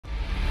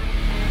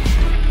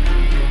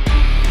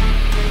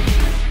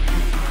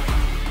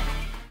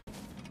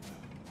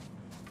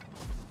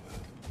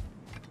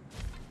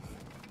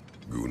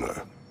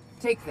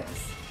Take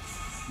this.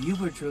 You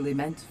were truly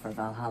meant for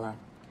Valhalla.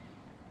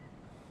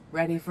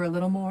 Ready for a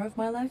little more of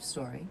my life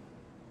story?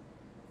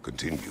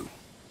 Continue.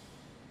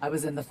 I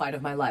was in the fight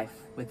of my life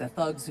with the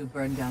thugs who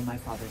burned down my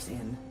father's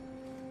inn.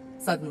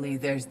 Suddenly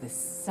there's this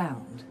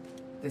sound,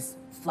 this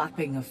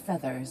flapping of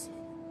feathers,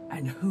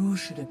 and who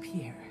should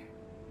appear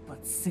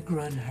but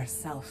Sigrun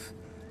herself.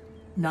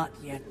 Not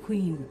yet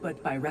queen,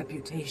 but by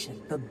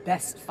reputation, the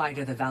best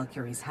fighter the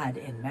Valkyries had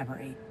in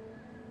memory.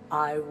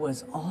 I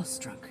was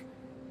awestruck.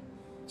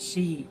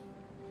 She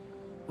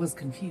was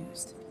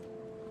confused.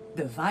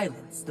 The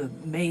violence, the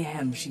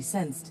mayhem she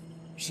sensed,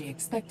 she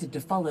expected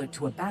to follow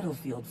to a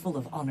battlefield full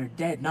of honored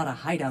dead, not a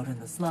hideout in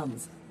the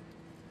slums.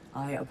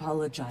 I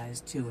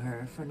apologized to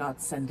her for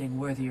not sending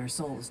worthier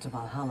souls to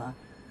Valhalla,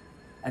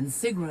 and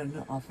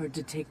Sigrun offered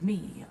to take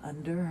me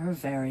under her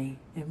very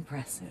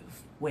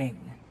impressive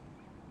wing.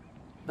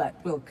 But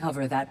we'll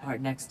cover that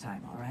part next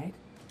time, all right?